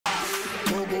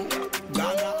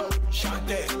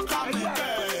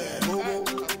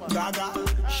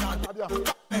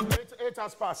It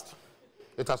has passed.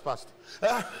 It has passed.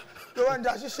 The one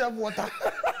that she chef water.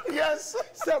 Yes.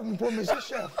 Chef.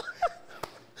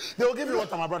 They will give you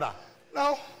water, my brother.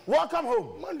 Now, welcome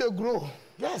home. When they grow.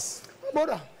 Yes.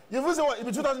 Brother. You visit what?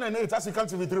 In 2008, as you come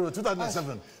to me through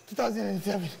 2007.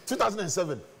 2007.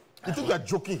 2007. You think you are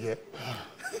joking here?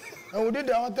 And we did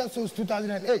the hottest host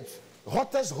 2008.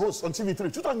 Hottest host on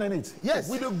TV3, 2008. Yes.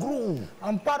 With the groove.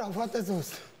 I'm part of hottest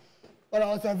host, but I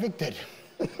was evicted.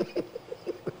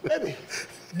 Baby,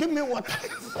 give me water.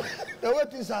 The way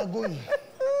things are going.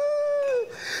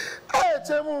 Hey,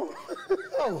 Chemu.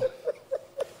 Oh.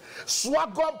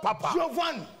 Swagger Papa.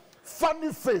 Giovani.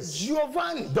 Funny Face.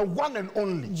 Giovani. The one and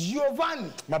only.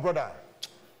 Giovani. My brother.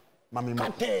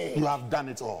 Mami, you have done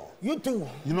it all. You too.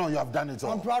 You know you have done it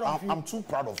all. I'm proud of you. I'm too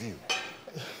proud of you.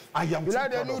 I am you too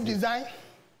like proud the of new you. design?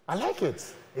 I like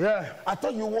it. Yeah. I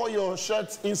thought you wore your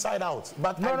shirt inside out.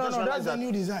 But no, that's the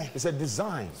new design. It's a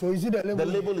design. So you see the label? The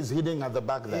label is hidden at the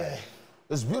back there. Yeah.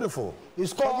 It's beautiful.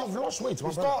 It's called, you've lost weight, my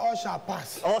It's brother. called All Shall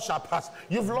Pass. All shall pass.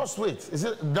 You've lost weight. Is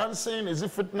it dancing? Is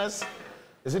it fitness?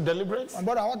 Is it deliberate? My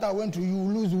brother, what I went through, you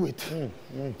lose weight.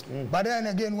 But then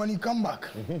again, when you come back,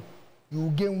 you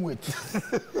gain weight.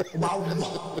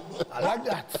 I like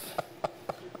that.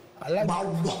 I like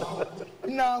that.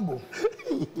 No,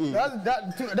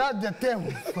 that's the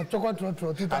term for Chocolate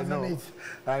 2008.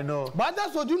 I know. But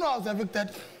that's what you know I was evicted.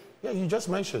 Yeah, you just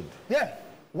mentioned. Yeah.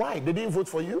 Why? They didn't vote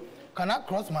for you? Can I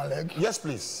cross my leg? Yes,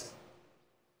 please.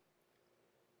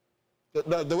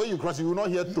 The way you cross, you will not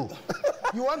hear two.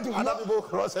 You want to other people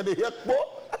cross and they hear po.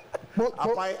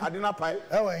 I didn't pie.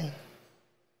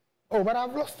 Oh, but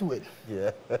I've lost weight.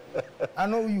 Yeah. I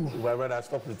know you. My brother,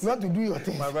 stop it. You want to do your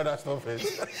thing. My brother, stop it.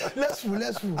 Let's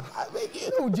do. I beg you.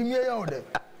 Oh, Jimmy,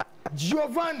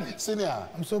 Giovani. Senior.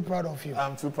 I'm so proud of you.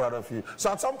 I'm too proud of you.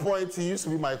 So at some point, he used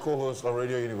to be my co-host on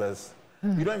Radio Universe.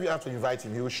 You don't even have to invite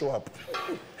him. He will show up.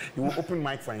 He will open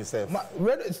mic for himself.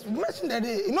 Imagine that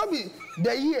day. It not be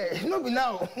the year. It not be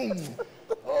now.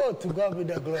 Oh, to God be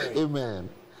the glory. Amen.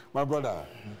 My brother,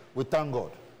 we thank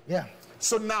God. Yeah.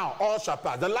 So now, all shall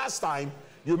pass. The last time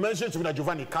you mentioned to me that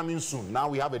Giovanni coming soon. Now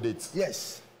we have a date.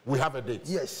 Yes. We have a date.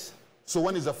 Yes. So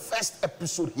when is the first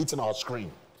episode hitting our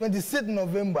screen? 26th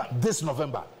November. This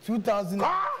November.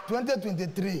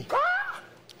 2023.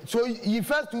 So you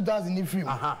first 2003.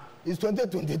 It's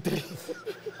 2023.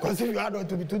 Because if you add on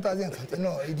to be 2020,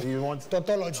 no. You want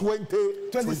tautology.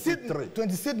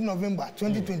 26th November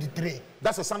 2023.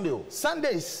 That's a Sunday.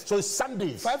 Sundays. So it's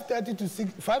Sundays.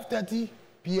 5:30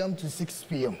 p.m. to 6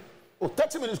 p.m. Oh,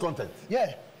 30 minutes content.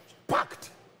 Yeah. Packed.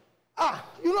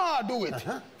 You know how I do it.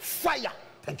 Fire.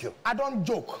 Thank you. I don't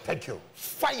joke. Thank you.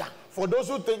 Fire. For those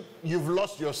who think you've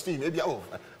lost your steam, maybe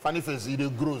Funny Face,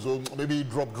 it grows, or maybe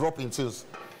drop in sales.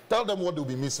 Tell them what they'll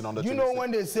be missing on the. You know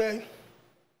when they say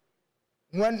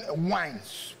when wine,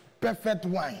 perfect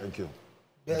wine. Thank you.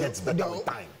 It gets better with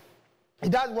time.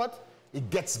 It does what? It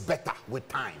gets better with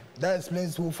time. That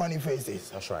explains who Funny Face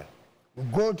is. That's right. We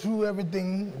go through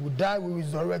everything, we die, we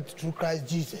resurrect through Christ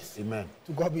Jesus. Amen.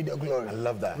 To God be the glory. I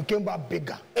love that. We came back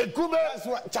bigger. Ekube. That's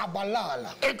what Chabalala.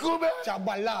 Ekube.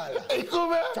 Chabalala.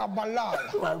 Ekube.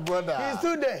 Chabalala. My brother. He's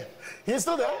still there. He's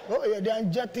still there? Oh yeah, they're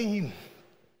injecting him.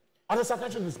 As a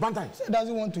psychiatrist, Bantai. He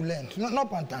doesn't want to learn. Not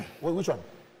Bantai. Well, which one?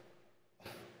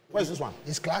 Where's this one?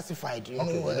 It's classified. You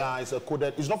know, nah, it's a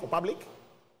coded. It's not for public?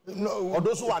 No. Or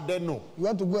those who are there, no. You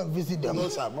want to go and visit them? No,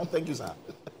 sir. No, thank you, sir.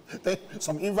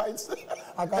 Some invites.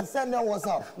 I can send them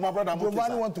WhatsApp. My brother, I'm okay, Giovani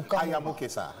sir. Want to come. I am okay,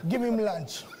 sir. Give him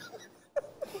lunch.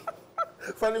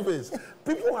 Funny Face.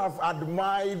 People have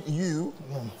admired you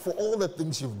for all the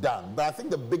things you've done. But I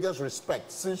think the biggest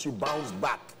respect since you bounced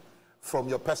back from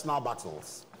your personal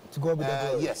battles. To go with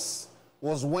the yes.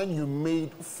 Was when you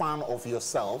made fun of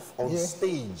yourself on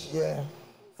stage. Yeah.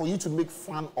 For you to make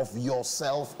fun of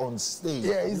yourself on stage.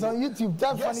 Yeah, it's on YouTube.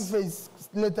 That Funny Face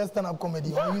latest stand-up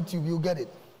comedy on YouTube. You get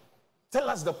it. Tell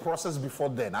us the process before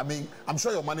then. I mean, I'm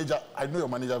sure your manager, I know your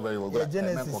manager very well. Yeah,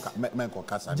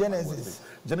 Genesis.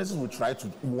 Genesis will try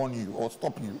to warn you or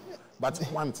stop you. But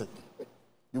one thing,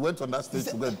 you went on that stage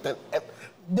to go and tell.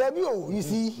 Debut, you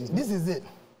see, this is it.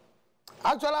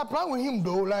 Actually, I planned with him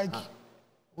though, like,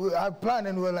 I planned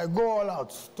and we were like, go all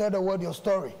out, tell the world your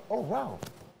story. Oh, wow.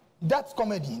 That's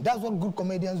comedy. That's what good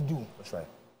comedians do. That's right.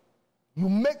 You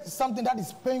make something that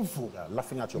is painful. Yeah,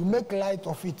 laughing at your pain. You make light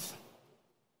of it.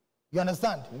 You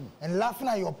understand? And laughing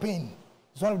at your pain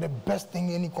is one of the best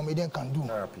things any comedian can do.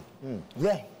 Therapy.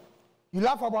 Yeah. You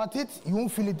laugh about it, you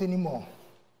won't feel it anymore.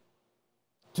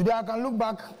 Today I can look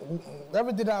back,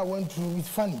 everything that I went through is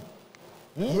funny.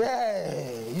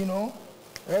 Yeah, you know,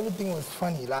 everything was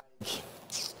funny. Like,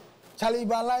 Charlie,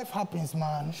 but life happens,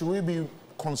 man. Should we be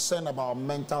concerned about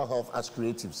mental health as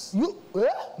creatives?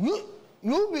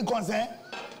 You be concerned?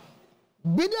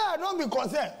 Be there, don't be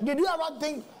concerned. Did you ever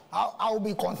think I will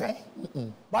be concerned?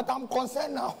 But I'm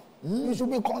concerned now. You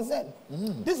should be concerned.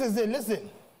 This is it, listen.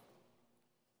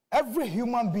 Every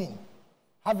human being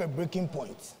have a breaking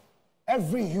point.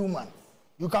 Every human.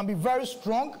 You can be very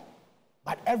strong,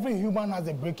 but every human has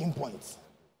a breaking point.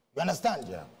 You understand?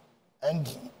 Yeah. And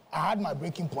I had my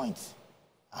breaking point.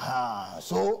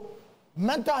 So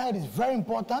mental health is very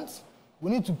important.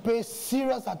 We need to pay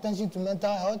serious attention to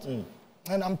mental health.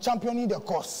 And I'm championing the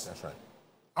cause. That's right.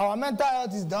 Our mental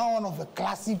health is that one of a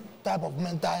classic type of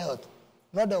mental health,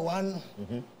 not the one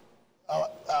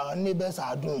our neighbors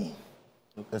are doing.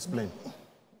 Explain.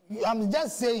 I'm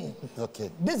just saying.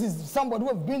 Okay. This is somebody who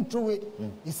has been through it,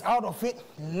 is out of it,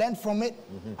 learned from it.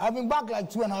 I've been back like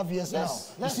 2.5 years now.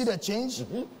 You see the change?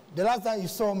 The last time you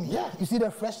saw me, you see the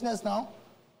freshness now?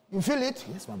 You feel it?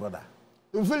 Yes, my brother.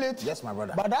 You feel it? Yes, my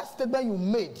brother. But that statement you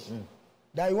made,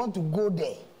 that you want to go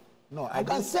there. No, I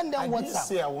can send them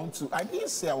WhatsApp. I didn't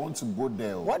say I want to go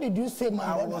there. What did you say, my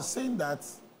brother? I was saying that.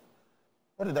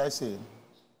 What did I say?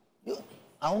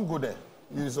 I won't go there.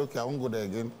 It's okay. I won't go there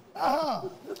again.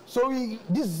 So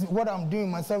this is what I'm doing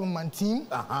myself and my team.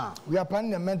 We are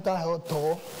planning a mental health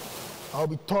tour. I'll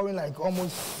be touring like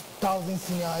almost 1,000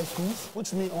 senior high schools.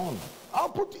 Put me on. I'll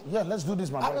put it. Yeah, let's do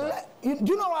this, my brother. Do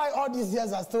you know why all these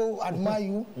years I still admire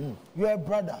you? You're a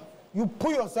brother. You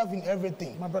put yourself in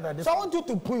everything. My brother, so I want you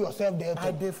to put yourself there.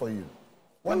 I did for you.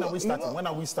 When are we starting? When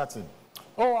are we starting?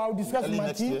 Oh, I'll discuss Early with my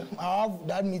next team. year? I'll have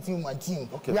that meeting with my team.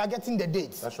 Okay. We are getting the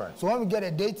dates. That's right. So when we get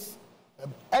a date,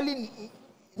 early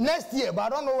next year, but I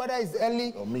don't know whether it's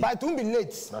early, or mid. but it won't be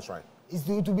late. That's right. It's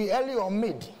to be early or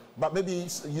mid. But maybe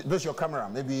this your camera.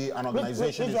 Maybe an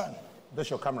organization which one? This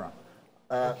your camera.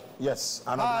 Yes,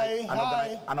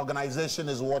 an organization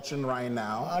is watching right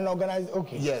now.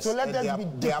 Okay. Yes. So let us be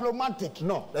diplomatic.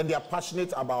 No, and they are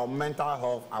passionate about mental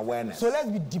health awareness. So let's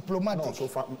be diplomatic. No, so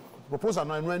far, proposal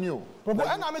no when you. Let's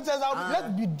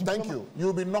be diplomatic. Thank you.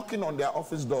 You'll be knocking on their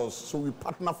office doors, so we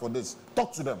partner for this.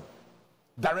 Talk to them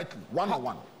directly,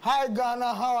 one-on-one. Hi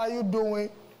Ghana, how are you doing?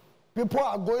 People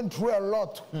are going through a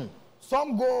lot.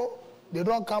 Some go, they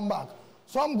don't come back.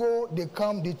 Some go, they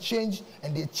come, they change,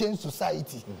 and they change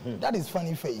society. That is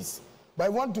Funny Face. But I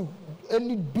want to,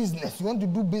 any business, you want to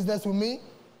do business with me?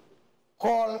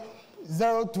 Call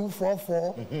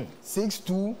 0244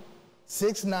 62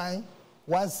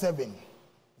 6917.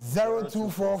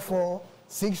 0244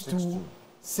 62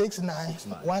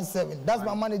 6917. That's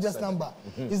my manager's number.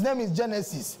 His name is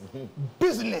Genesis.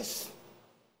 Business.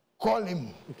 Call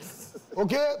him.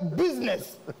 Okay?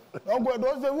 Business.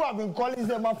 Those who have been calling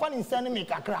say, my friend is sending me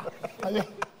kakra.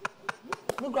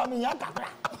 Look at me, kakra.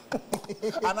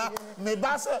 Anna, me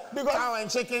basse cow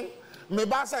and chicken. Me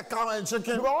basse cow and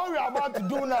chicken. Because what we are about to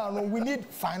do now, we need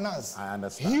finance. I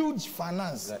understand. Huge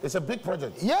finance. Yeah, it's a big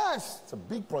project. Yes. It's a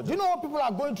big project. Do you know what people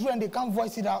are going through and they can't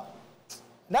voice it out?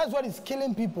 That's what is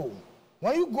killing people.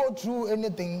 When you go through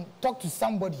anything, talk to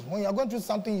somebody. When you're going through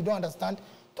something you don't understand,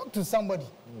 talk to somebody.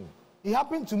 It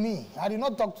happened to me. I did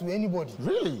not talk to anybody.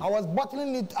 Really? I was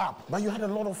bottling it up. But you had a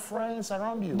lot of friends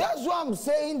around you. That's why I'm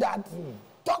saying that.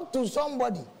 Talk to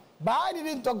somebody. But I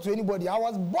didn't talk to anybody. I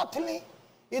was bottling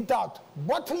it out.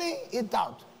 Bottling it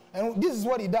out. And this is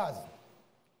what it does.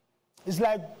 It's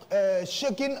like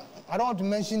shaking. I don't want to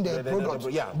mention the product.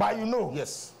 But you know.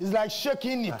 Yes. It's like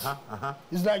shaking it.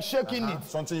 It's like shaking it.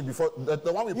 Something before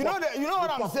the one we pop. You know what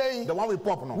I'm saying? The one we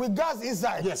pop now. With gas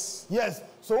inside. Yes. Yes.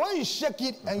 So when you shake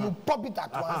it and you pop it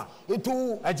at once, it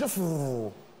will. It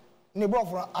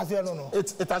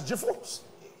has jiffles.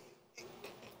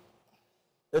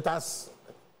 It has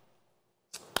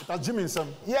Jimmy in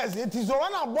some. Yes, it is. So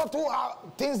when I bottle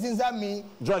things inside me.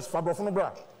 Joyce Fabrofono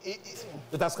bra.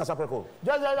 It has Casapreco.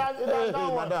 Just hey,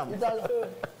 madam. It has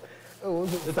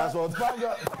what?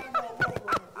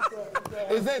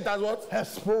 Is it has what?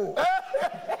 Expo.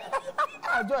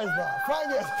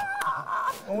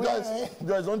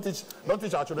 Joyce, don't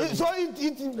teach our children. So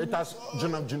it has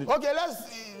Junior. Okay, let's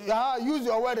use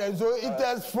your word. So it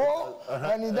has four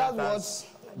and it does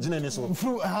what?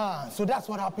 So that's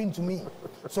what happened to me.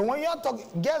 So when you're talking,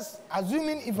 guess,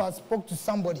 assuming if I spoke to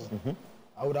somebody,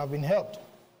 I would have been helped.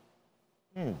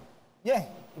 Yeah,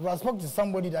 if I spoke to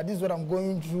somebody that this is what I'm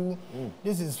going through,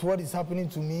 this is what is happening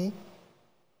to me,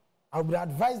 I would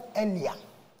advise earlier.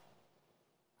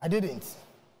 I didn't.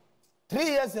 3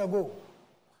 years ago,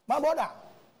 my brother,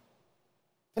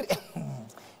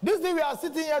 this thing we are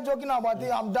sitting here joking about,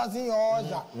 I'm dancing your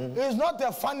Usher. It's not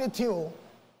a funny thing.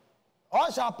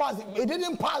 Usher passed. It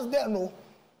didn't pass there, no.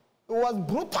 It was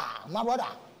brutal, my brother.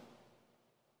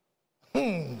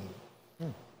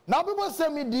 Now people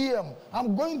send me DM.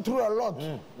 I'm going through a lot.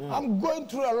 I'm going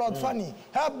through a lot. Funny,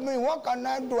 help me. What can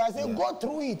I do? I say, go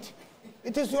through it.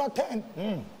 It is your turn.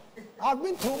 I've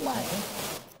been through mine.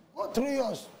 Go through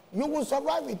yours. You will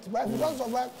survive it. But if you don't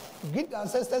survive, greet the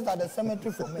ancestors at the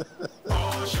cemetery for me.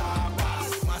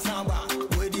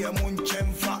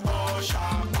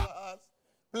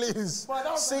 Please,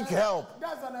 seek help.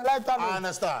 I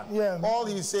understand. Yeah. All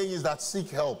he's saying is that seek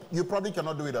help. You probably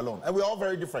cannot do it alone. And we're all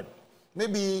very different.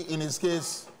 Maybe in his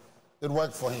case, it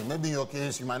worked for him. Maybe in your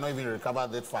case, you might not even recover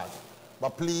that fast.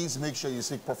 But please make sure you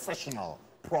seek professional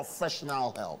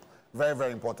help. Very,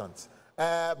 very important.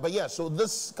 But yeah, so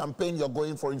this campaign you're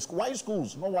going for in school. Why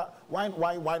schools? No, why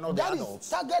not the adults?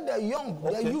 Target the young,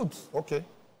 the youth. Okay.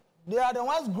 They are the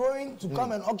ones growing to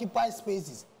come and occupy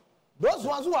spaces. Those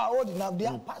ones who are old enough, they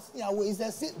are passing away.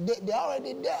 They are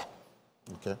already there.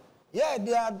 Okay. Yeah,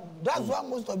 they are. That's why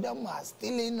most of them are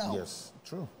stealing now. Yes,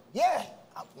 true. Yeah.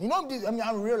 You know, this, I mean,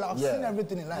 I'm real. I've seen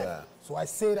everything in life. Yeah. So I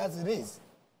say it as it is.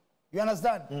 You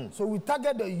understand? So we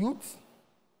target the youth.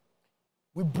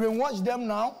 We brainwash them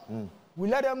now. We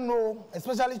let them know,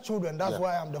 especially children. That's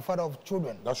why I'm the father of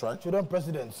children. That's right. Children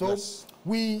president. So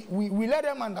we let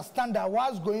them understand that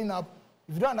whilst growing up,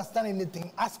 if you don't understand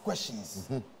anything, ask questions.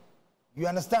 You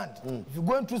understand? If you're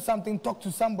going through something, talk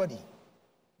to somebody.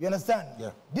 You understand?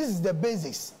 Yeah. This is the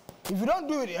basics. If you don't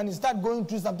do it and you start going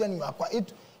through something,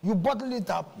 you bottle it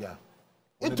up. Yeah.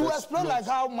 It will explode like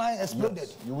how mine exploded.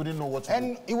 Yes. You wouldn't know what to do.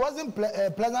 And it wasn't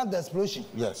pleasant, the explosion.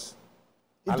 Yes.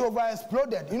 It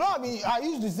over-exploded. You know what I mean? I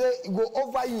used to say, it go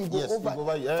over you, it go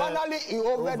over you. Finally, it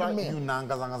over me.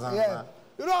 Yeah.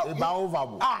 You know,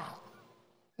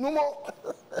 no more.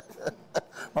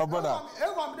 My brother.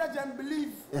 Everyone doesn't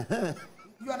believe.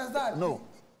 You understand? No,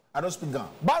 I don't speak Ghana.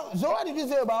 But so what did you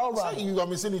say about over? You are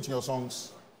missing it in your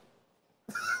songs.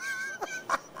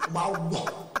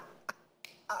 Brother.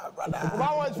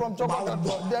 Is from Chocolate.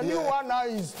 The new one now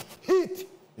is heat.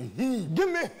 Give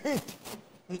me heat.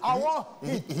 I want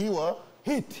heat. He what?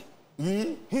 Heat.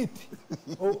 Heat.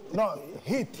 Oh, no,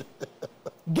 heat.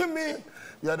 Give me.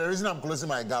 Yeah, the reason I'm closing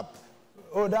my gap.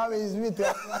 Oh, that is me.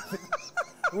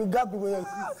 We got people.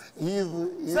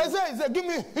 Say, give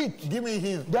me heat. Give me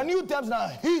heat. The new terms now,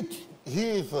 heat.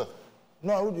 Heat.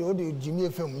 No, who do Jimmy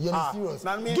film? You're serious.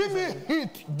 Give me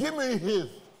heat. Give me heat.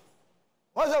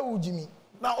 What's that with Jimmy?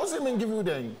 Now, what's it mean give you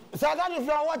then? So that if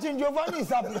you are watching Giovani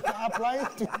is applying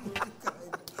to...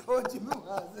 Oh, Jimmy.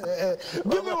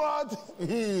 Give me what?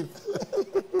 Heat.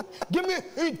 Give me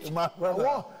heat. I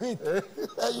want heat.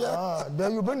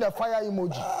 Then you bring the fire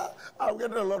emoji. I'm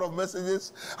getting a lot of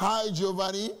messages. Hi,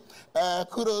 Giovanni.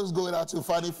 Kudos going out to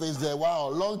Funny Face there. Wow,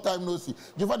 long time no see.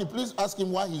 Giovanni, please ask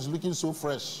him why he's looking so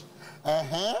fresh.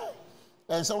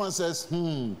 And someone says,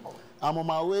 I'm on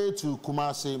my way to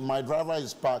Kumasi. My driver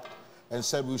is parked and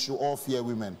said we should all fear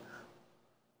women.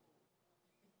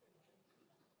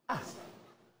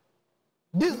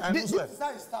 This is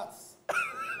how it starts.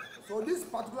 So this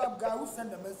particular guy who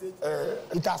sent the message,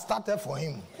 it has started for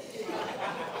him.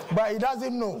 But he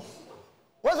doesn't know.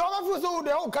 Well, some people say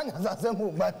they all can't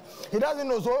assemble, but he doesn't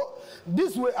know. So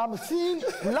this way, I'm seeing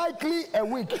likely a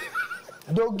week.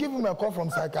 They'll give him a call from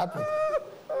psychiatric.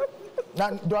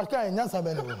 Now, do I can't answer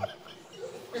anymore.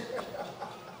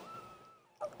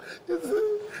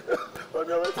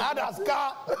 That's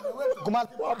car.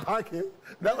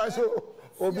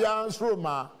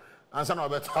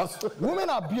 Women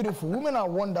are beautiful. Women are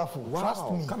wonderful. Wow.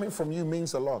 Trust me. Coming from you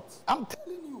means a lot. I'm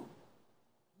telling you.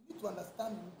 You need to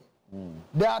understand women.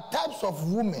 There are types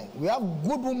of women. We have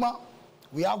good women.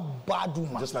 We have bad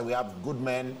women. Just like we have good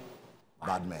men,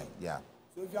 bad men. Yeah.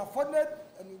 So if you are fortunate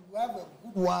and you have a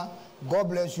good one, God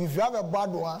bless you. If you have a bad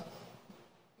one,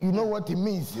 you know what it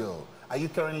means. Yo. Are you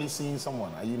currently seeing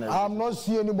someone? Are you? I'm not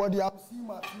seeing anybody. I'm seeing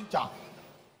my future.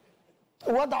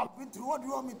 What I've been through, what do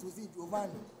you want me to see,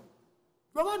 Giovanni?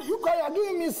 Giovanni, you are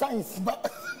giving me signs,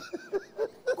 but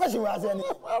what should I say?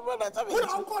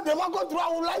 They might go through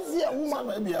our life here,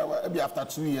 woman. Maybe after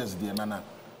 2 years, dear Nana.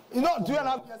 You know,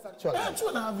 2.5 years actually. Yeah,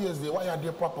 2.5 years, dear. Why are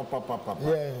they papa?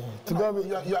 Yeah. To go,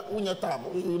 when you're time,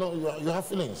 you know, you have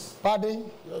feelings. Pardon?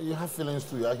 You have feelings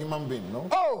too. You're a human being, no?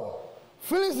 Oh,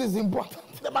 feelings is important.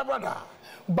 Yeah, my brother.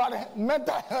 But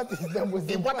mental health is the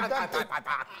most important.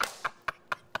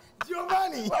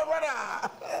 Giovanni. My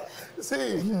brother.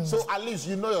 See, so at least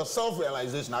you know your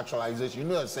self-realization, actualization. You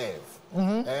know yourself.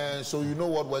 And so you know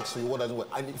what works for you, what doesn't work.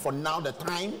 And for now, the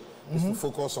time is to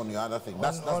focus on your other thing.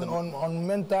 On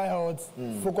mental health,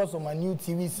 focus on my new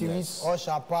TV series, All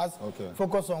Shall Pass. Okay.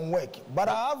 Focus on work. But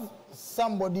I have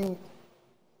somebody,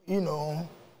 you know,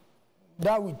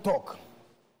 that we talk.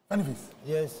 Funny Face.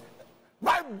 Yes.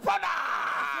 My brother!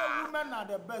 women are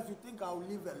the best. You think I'll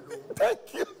leave alone?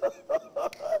 Thank you.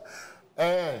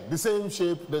 The same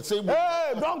shape, the same.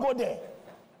 Hey, don't go there.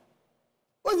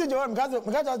 What's it, Giovani?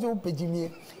 Because you pay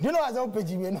me. Do you know I don't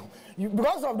pay me? No.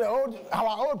 Because of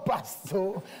our old past.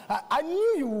 So I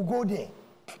knew you would go there.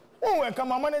 Oh, when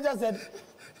my manager said,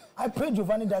 I pray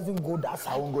Giovani doesn't go that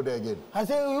side. I won't go there again. I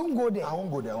said, you won't go there. I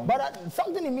won't go there. But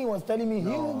something in me was telling me, he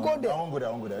will go there. I won't go there.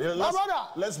 I won't go there. My brother,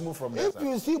 let's move from there. If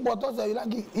you see bottles that you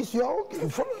like, it's your okay.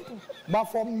 But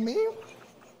for me,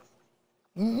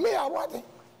 I want it.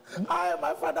 I,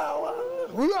 my father,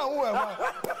 you are whoever.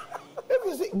 If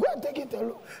you see, go and take it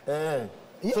alone. Yeah.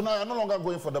 So now you're no longer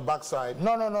going for the backside.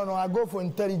 No. I go for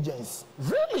intelligence.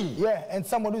 Really? Yeah, and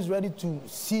somebody who's ready to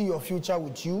see your future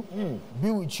with you,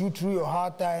 be with you through your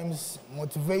hard times,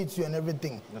 motivate you and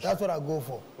everything. That's right. What I go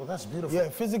for. Well, that's beautiful. Yeah,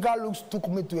 physical looks took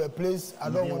me to a place I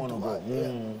don't want to go.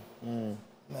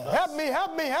 Yeah. Help me.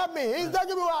 He's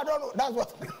taking me where I don't know. That's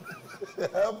what.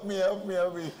 help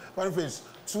me. Funny Face,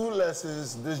 2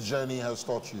 lessons this journey has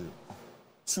taught you.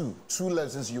 Two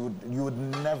lessons you would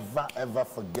never ever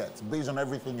forget based on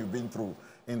everything you've been through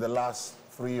in the last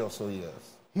 3 or so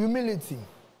years. Humility.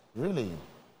 Really?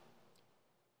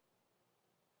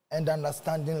 And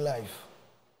understanding life.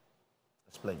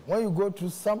 Explain. When you go through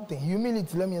something,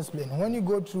 humility, let me explain. When you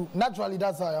go through, naturally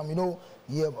that's how I am,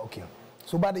 yeah, okay.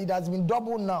 So, but it has been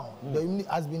doubled now. The humility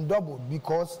has been doubled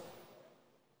because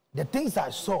the things I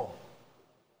saw,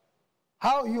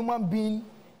 how human being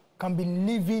can be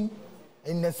living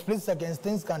in a split second,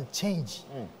 things can change.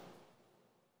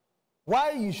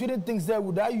 Why you shouldn't think that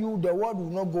without you, the world will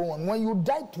not go on. When you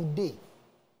die today,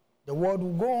 the world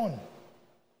will go on.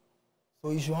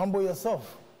 So you should humble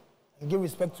yourself and give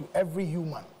respect to every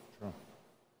human. Sure.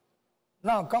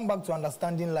 Now, come back to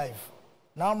understanding life.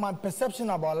 Now, my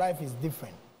perception about life is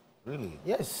different. Really?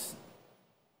 Yes.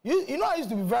 You know, I used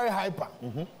to be very hyper.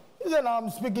 You said,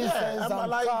 I'm speaking sense, I'm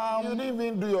like, calm. You didn't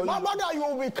even do your... My brother, you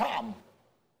will be calm.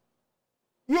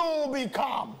 You will be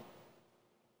calm.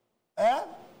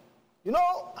 You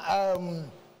know,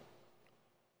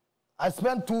 I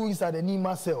spent 2 weeks at the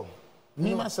Nima cell.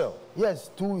 Nima cell? Yes,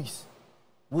 2 weeks.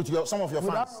 With some of your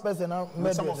fans?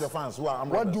 With some of your fans who are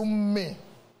What do you mean?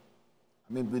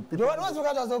 I mean, with people...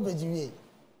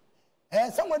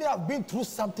 Somebody has been through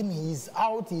something, he's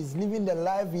out, he's living the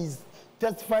life, he's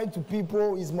testifying to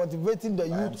people, he's motivating the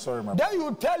youth. I'm sorry, my Then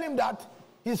you tell him that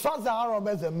his fans are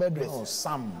robbers and murderers. No,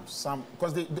 some.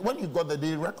 Because when you got there,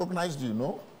 they recognized you,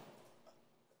 no?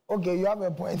 Okay, you have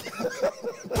a point.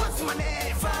 What's my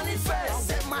name? Funny Face.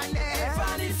 Say my name.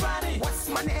 Funny. What's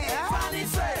my name? Funny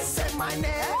Face. Say my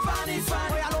name. Funny. Excuse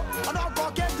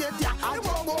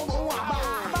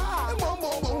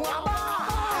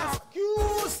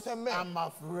me. I'm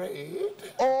afraid.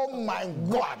 Oh my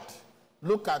God.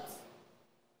 Look at...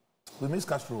 We miss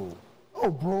Castro. Oh,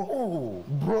 bro. Oh.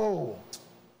 Bro.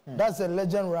 That's a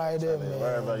legend right there, man.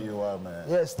 Wherever you are, man.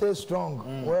 Yeah, stay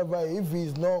strong. Wherever, if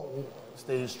he's not...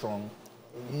 Stay strong.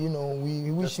 You know,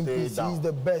 we wish him peace. He's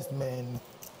the best, man.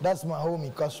 That's my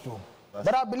homie, Castro.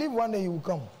 But I believe one day he will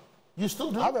come. You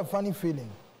still do? I have a funny feeling.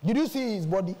 Did you see his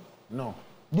body? No.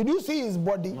 Did you see his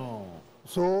body? No.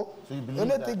 So you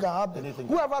believe anything can happen.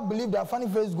 Whoever believes that Funny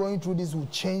Face going through this will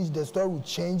change, the story will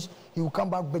change, he will come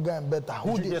back bigger and better.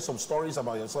 Did you hear some stories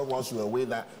about yourself whilst you were away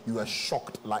that you were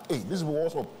shocked? Like, hey, this is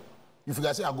what's up. You forgot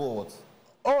to say I go or what?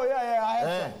 Oh, yeah, I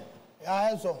heard some. I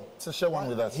heard some. So share one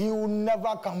with us. He will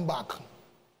never come back.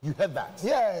 You heard that?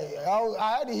 Yeah,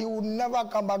 I heard he would never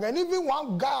come back. And even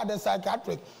one guy, the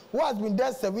psychiatric, who has been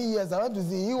there 7 years, I went to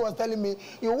see, he was telling me,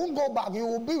 you won't go back, you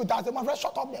will be with us. I said, my friend,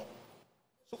 shut up there.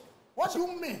 So, what do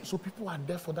you mean? So people are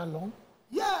there for that long?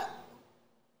 Yeah.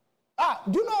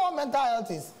 Do you know what mental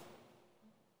health is?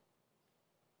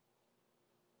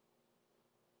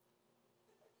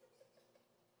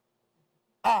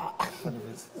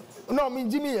 No, me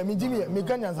Jimmy,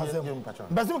 Kenyans are saying.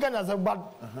 But some Kenyans are but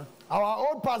our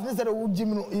old pastor said, "Oh,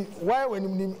 Jimmy, why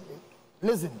when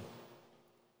listen,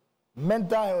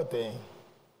 mental health.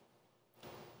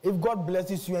 If God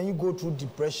blesses you and you go through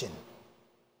depression,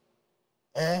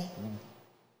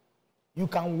 you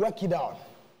can work it out.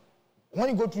 When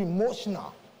you go through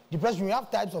emotional depression, you have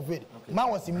types of it. Okay. Mine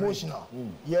was emotional.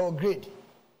 Yeah, great.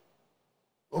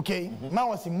 Okay, mine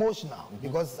was emotional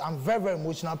because I'm a very, very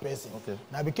emotional person. Okay.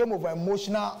 And I became over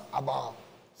emotional about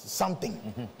something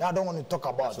that I don't want to talk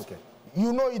about. That's okay.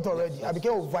 You know it already. Yes, I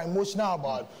became over emotional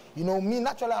about, you know, me.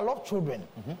 Naturally, I love children.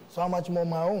 So how much more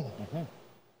my own?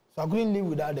 So I couldn't live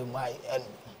without them.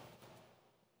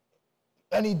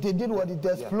 And they did what it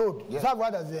exploded. Yeah. That's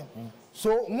what I say.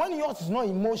 So when yours is not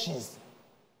emotions,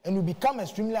 and you become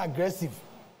extremely aggressive,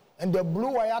 and the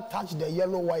blue wire touch the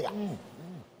yellow wire.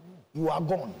 you are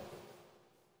gone.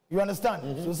 You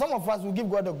understand? So some of us will give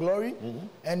God the glory.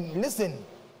 And listen,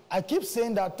 I keep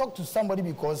saying that talk to somebody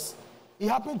because it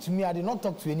happened to me. I did not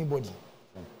talk to anybody.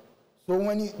 So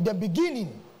when the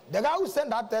beginning, the guy who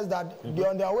sent that test that they're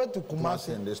on their way to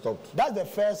Kumasi, and they stopped. That's the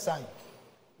first sign.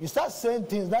 You start saying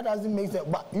things that doesn't make sense,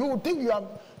 but you think you are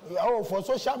for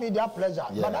social media pleasure,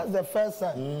 but that's the first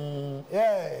sign.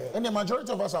 And the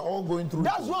majority of us are all going through.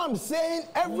 That's what I'm saying.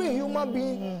 Every human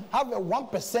being have a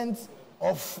 1%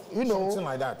 of, you know, something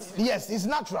like that. Yes, it's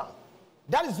natural.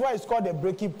 That is why it's called a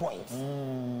breaking point.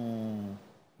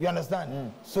 You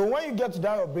understand? So when you get to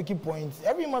that breaking point,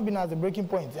 every human being has a breaking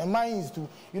point, and mine is to,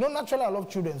 you know, naturally I love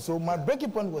children, so my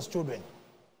breaking point was children.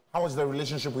 How is the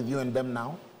relationship with you and them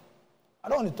now? I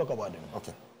don't want to talk about them.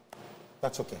 Okay,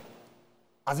 that's okay.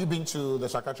 Have you been to the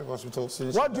psychiatric hospital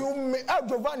since? What do you mean,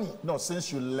 Giovanni? No,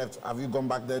 since you left, have you gone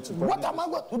back there to? What am I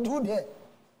going to do there?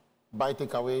 Buy,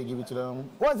 take away, give it to them.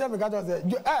 What's that? Because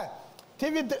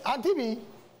TV,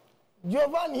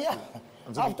 Giovanni.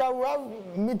 After we have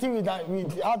meeting with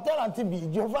I'll tell Auntie B,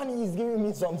 Giovanni is giving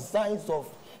me some signs of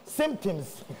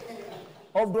symptoms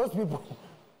of those people.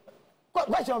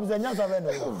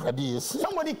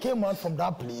 Somebody came out from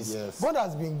that place. Yes. God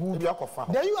has been good.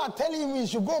 Then you are telling me you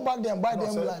should go back there and buy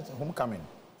them lights. Homecoming.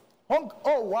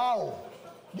 Oh wow.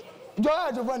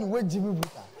 Giovanni, wait, Jimmy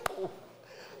Buta.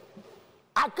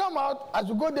 I come out, I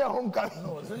should go there homecoming.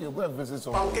 No, so you go and visit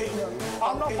someone.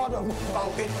 I'm not part of it.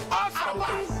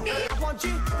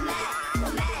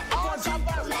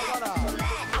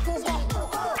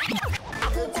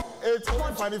 It's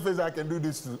one funny face I can do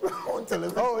this too. On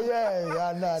television. Oh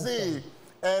yeah, no. See,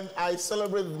 and I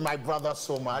celebrate my brother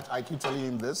so much. I keep telling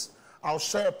him this. I'll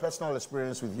share a personal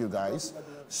experience with you guys.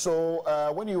 So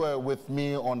when you were with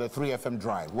me on the 3FM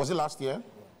drive, was it last year?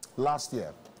 Last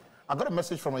year. I got a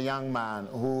message from a young man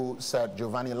who said,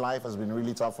 Giovanni, life has been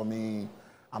really tough for me.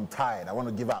 I'm tired. I want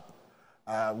to give up.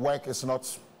 Work is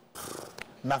not,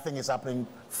 nothing is happening.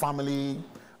 Family,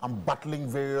 I'm battling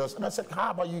various. And I said,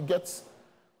 how about you get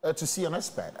to see an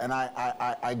expert? And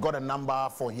I got a number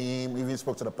for him, even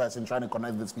spoke to the person trying to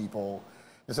connect these people.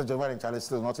 He said, Giovanni, Charlie,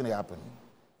 still nothing happened.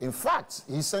 In fact,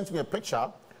 he sent me a picture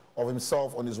of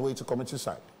himself on his way to commit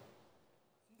suicide.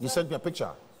 He sent me a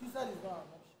picture. Suicide is not an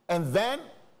option. And then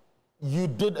you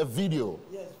did a video.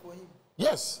 Yes, for him.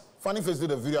 Yes, Funny Face did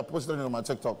a video. I posted it on my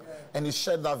TikTok, and he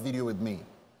shared that video with me.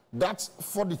 That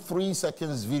 43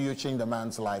 seconds video changed the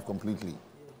man's life completely,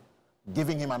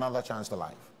 giving him another chance to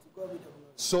life.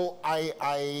 So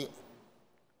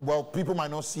well, people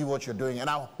might not see what you're doing, and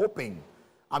I'm hoping,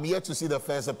 I'm yet to see the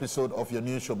first episode of your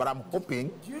new show, but I'm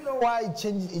hoping. Do you know why it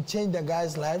changed the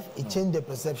guy's life? It changed the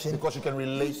perception. Because you can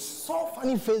relate. He saw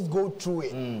Funny Face go through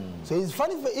it. So it's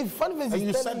Funny Face. If Funny Face and is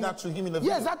you said that to him in the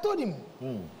video? Yes, I told him.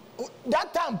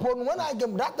 That time, when I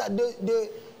came,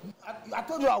 I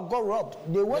told you I got robbed.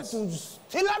 They went to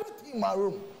steal everything in my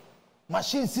room.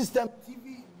 Machine, system,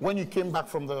 TV. When you came back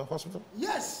from the hospital?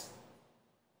 Yes.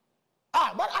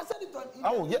 But I said it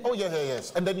on.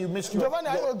 Yes. And then you missed your. Giovanni,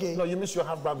 are you okay? No, you missed your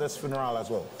half brother's funeral as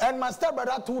well. And my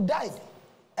stepbrother too died.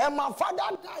 And my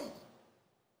father died.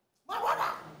 My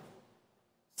brother.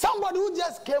 Somebody who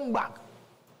just came back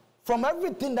from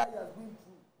everything that he has been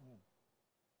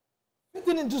through.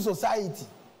 Fitting into society,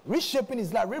 reshaping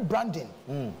his life, rebranding.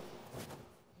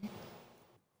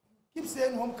 Keep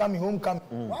saying homecoming.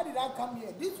 Why did I come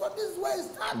here? This is where it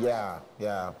started.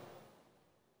 Yeah.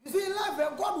 You see, in life,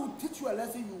 God will teach you a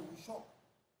lesson you will shock.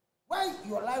 Where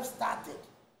your life started,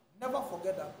 never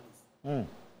forget that place.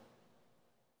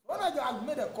 When I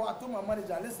made a call, I told my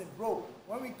manager, listen, bro,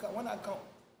 when I come,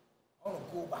 I want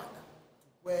to go back to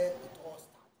where it all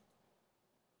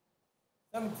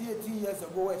started. 17, 18 years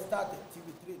ago, where it started,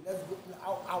 TV3, let's go.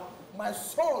 My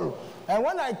soul. And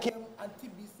when I came,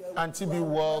 Auntie B said, Auntie B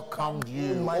welcomed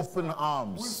you, my open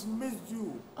arms. We missed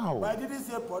you. Oh. But I didn't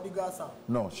say prodigal son.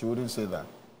 No, she wouldn't say that.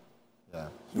 Yeah.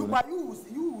 You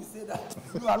will say that.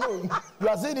 You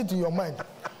are saying it to your mind.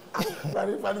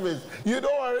 Funny Face. You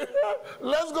don't worry.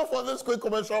 Let's go for this quick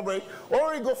commercial break.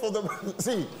 Or we go for the.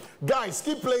 See, guys,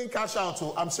 keep playing cash out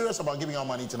too. I'm serious about giving out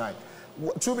money tonight.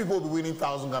 2 people will be winning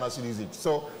 1,000 Ghana cedis each.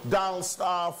 So dial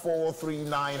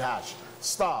 *439#.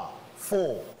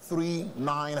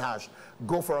 *439#.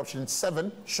 Go for option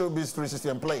 7, Showbiz 360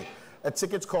 and play. A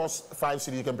ticket costs 5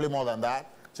 cedis. You can play more than that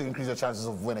to increase your chances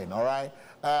of winning, all right?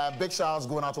 Big shouts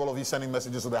going out to all of you sending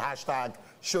messages with the hashtag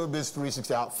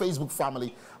Showbiz360 out. Facebook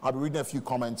family, I'll be reading a few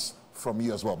comments from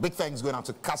you as well. Big thanks going out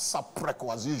to Casa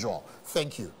Preco as usual.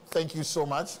 Thank you. Thank you so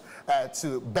much.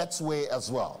 To Betway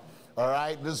as well. All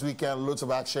right, this weekend, loads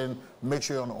of action. Make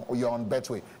sure you're on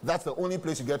Betway. That's the only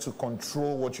place you get to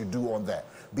control what you do on there.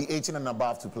 Be 18 and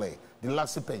above to play.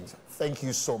 Deluxe Paint, thank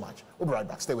you so much. We'll be right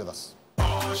back. Stay with us.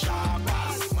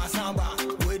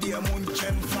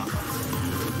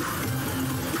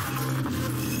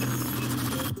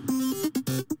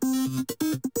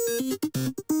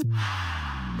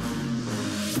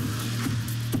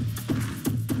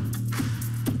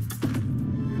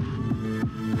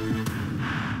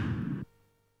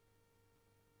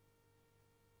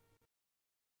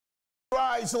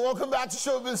 Right, so welcome back to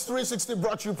Showbiz 360,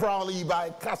 brought to you proudly by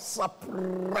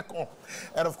Casapreco.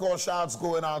 And of course, shouts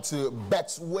going out to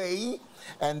Betway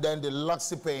and then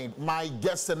Deluxe Paint. My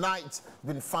guest tonight has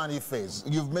been Funny Face.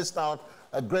 You've missed out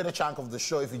a greater chunk of the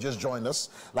show if you just joined us.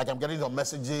 Like I'm getting your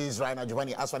messages right now,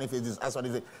 Giovani, ask Funny Face this, ask Funny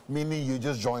Face, meaning you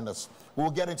just joined us.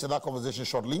 We'll get into that conversation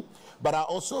shortly. But I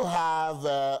also have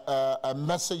a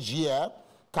message here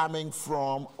coming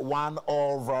from one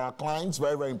of our clients,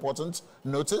 very, very important.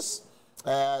 Notice.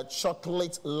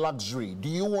 Chocolate luxury. Do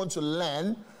you want to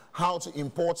learn how to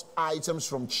import items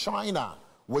from China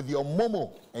with your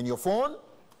Momo and your phone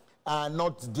and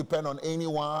not depend on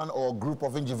anyone or group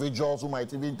of individuals who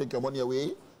might even take your money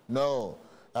away? No.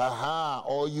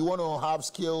 Or you want to have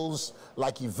skills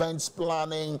like events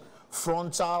planning,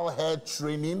 frontal hair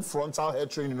training,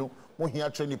 no hair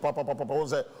training,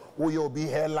 papa, you'll be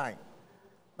hairline.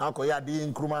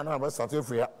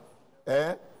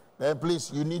 Now, please,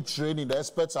 you need training. The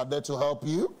experts are there to help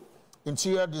you.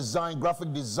 Interior design,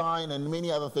 graphic design, and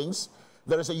many other things.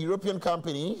 There is a European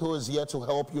company who is here to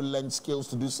help you learn skills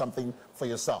to do something for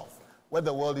yourself. Where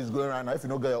the world is going right now, if you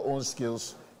don't get your own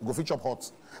skills, you go feature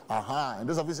hot. And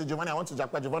this obviously, Giovani, I want to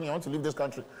jackpot. Giovani, I want to leave this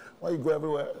country. Why you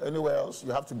go anywhere else,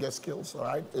 you have to get skills, all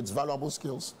right? It's valuable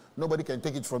skills. Nobody can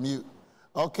take it from you.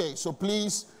 Okay, so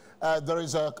please, there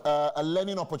is a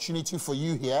learning opportunity for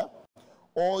you here.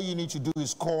 All you need to do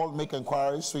is call, make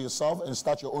inquiries for yourself, and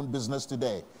start your own business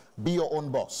today. Be your own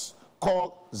boss.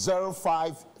 Call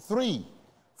 053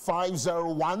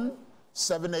 501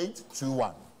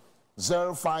 7821.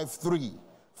 053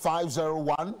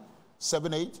 501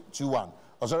 7821.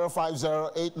 Or 050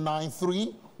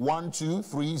 893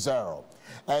 1230.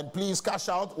 And please cash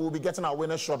out. We'll be getting our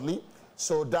winner shortly.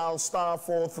 So dial star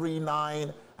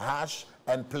 439 hash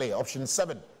and play. Option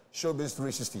 7, Showbiz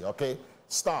 360, okay?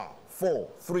 Star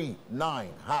 439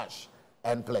 hash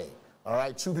and play. All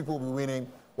right, 2 people will be winning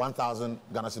 1,000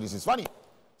 Ghana cedis. It's funny,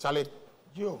 Charlie.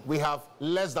 We have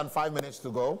less than 5 minutes to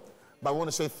go, but I want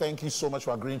to say thank you so much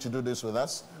for agreeing to do this with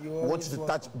us. I want you to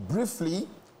touch briefly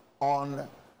on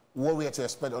what we are to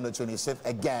expect on the 26th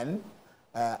again.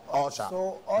 Usher.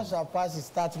 So Usher Pass is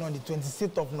starting on the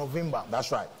 26th of November.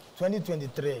 That's right.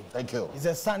 2023. Thank you. It's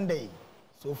a Sunday.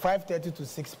 So 5:30 to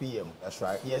 6 p.m. That's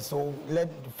right. Yeah, so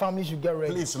let the family should get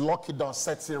ready. Please lock it down,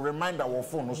 set a reminder on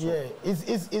phone also. Yeah,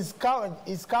 it's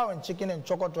cow and chicken and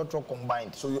chocolate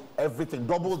combined. So everything,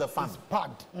 double the fun. It's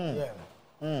packed. Yeah.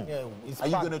 Yeah, it's Are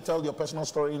you going to tell your personal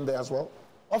story in there as well?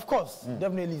 Of course,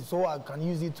 definitely. So I can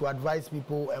use it to advise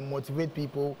people and motivate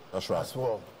people. That's right. As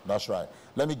well. That's right.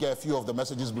 Let me get a few of the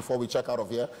messages before we check out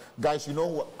of here. Guys, you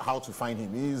know how to find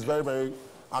him. He is very, very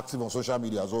active on social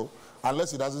media, so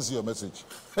unless he doesn't see your message.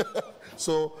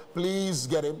 So please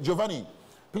get him. Giovani,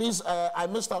 please, I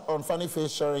missed out on Funny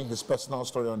Face sharing his personal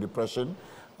story on depression.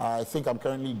 I think I'm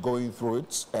currently going through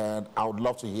it, and I would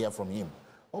love to hear from him.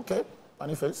 Okay,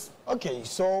 Funny Face. Okay,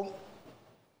 so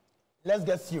let's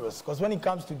get serious, because when it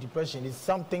comes to depression, it's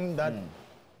something that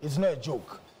it's not a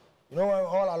joke. You know,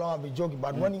 all along I've been joking,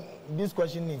 but when this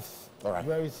question is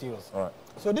very serious. All right.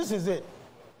 So this is it.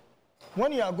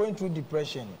 When you are going through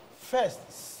depression, first,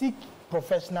 seek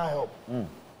professional help.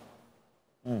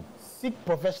 Seek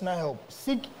professional help.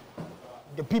 Seek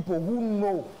the people who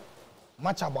know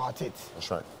much about it.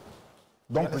 That's right.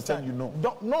 Don't pretend you know.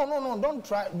 No. Don't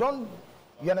try.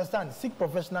 You understand? Seek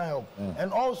professional help.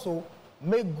 And also,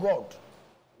 make God.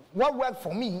 What worked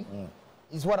for me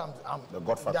is what the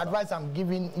God factor. The advice I'm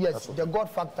giving, yes, the God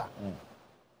factor.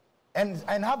 And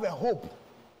have a hope.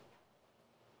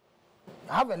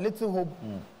 Have a little hope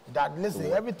that,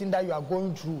 listen, everything that you are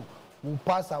going through will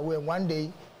pass away. One day,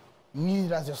 you need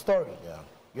it as a story. Yeah.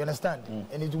 You understand?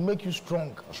 And it will make you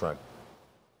strong. That's right.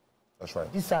 That's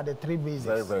right. These are the 3 basics.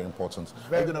 Very, very important.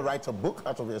 Are you going to write a book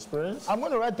out of your experience? I'm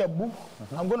going to write a book.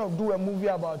 I'm going to do a movie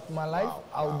about my life.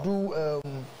 I'll do...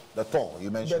 the tour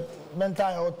you mentioned. The mental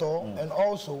health tour. And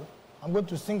also, I'm going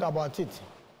to sing about it.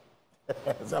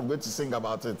 So I'm going to sing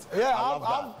about it. Yeah,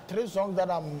 I have 3 songs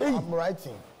that I'm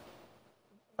writing.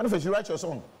 And if you write your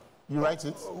song, you write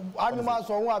it? Animal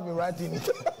song, I've been writing it.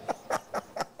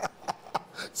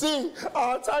 See,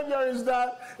 our time here is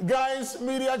that, guys,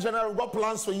 Media General, we've got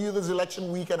plans for you this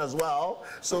election weekend as well.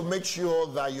 So make sure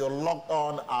that you're locked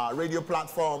on our radio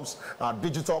platforms, our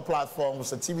digital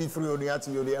platforms, TV3 Onia,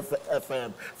 TV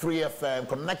FM, 3FM,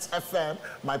 Connect FM.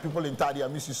 My people in Tadi, I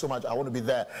miss you so much. I want to be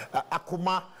there.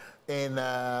 Akuma in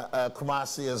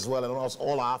Kumasi as well, and also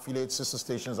all our affiliate sister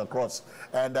stations across.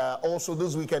 And also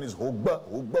this weekend is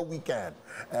Hogba weekend.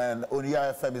 And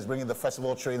Onia FM is bringing the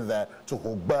festival train there to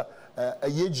Hogba.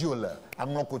 Yejula,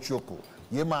 Amnokochoko.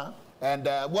 Yema. And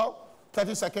well,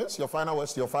 30 seconds, your final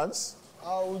words to your fans.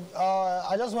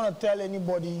 I just want to tell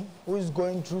anybody who is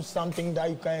going through something that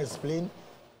you can't explain,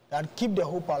 that keep the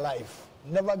hope alive.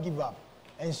 Never give up.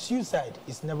 And suicide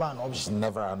is never an option. It's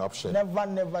never an option.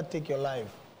 Never take your life.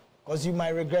 Because you might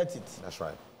regret it. That's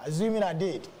right. Assuming I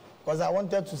did. Because I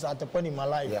wanted to start a point in my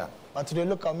life. Yeah. But today,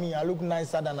 look at me. I look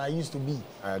nicer than I used to be.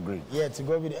 I agree. Yeah, to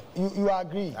go with it. You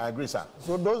agree? I agree, sir.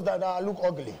 So those that look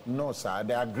ugly? No, sir.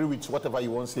 They agree with whatever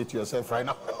you want to say to yourself right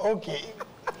now. Okay.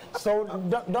 So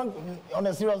don't on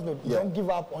a serious note, don't give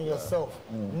up on yourself.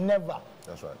 Never.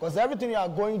 That's right. Because everything you are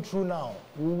going through now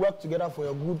will work together for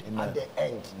your good at the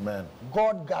end. Amen.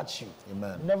 God got you.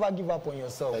 Amen. Never give up on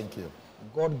yourself. Thank you.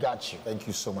 God got you. Thank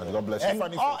you so much. God bless you.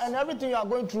 And everything you are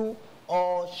going through,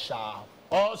 all shall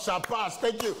pass.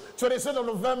 Thank you. 26th of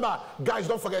November. Guys,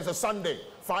 don't forget, it's a Sunday,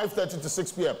 5:30 to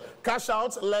 6 p.m. Cash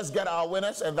out. Let's get our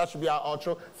winners, and that should be our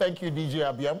outro. Thank you, DJ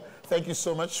ABM. Thank you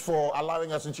so much for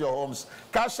allowing us into your homes.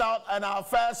 Cash out, and our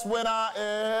first winner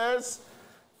is...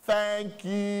 Thank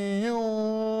you.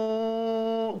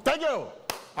 Thank you.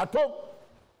 At home.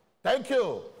 Thank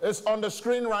you. It's on the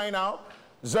screen right now.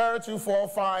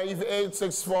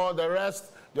 0245864. The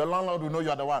rest, your landlord will know you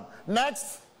are the one.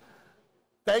 Next.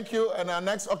 Thank you. And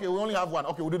next, okay, we only have one.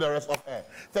 Okay, we'll do the rest off air.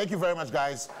 Thank you very much,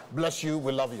 guys. Bless you.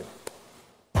 We love you.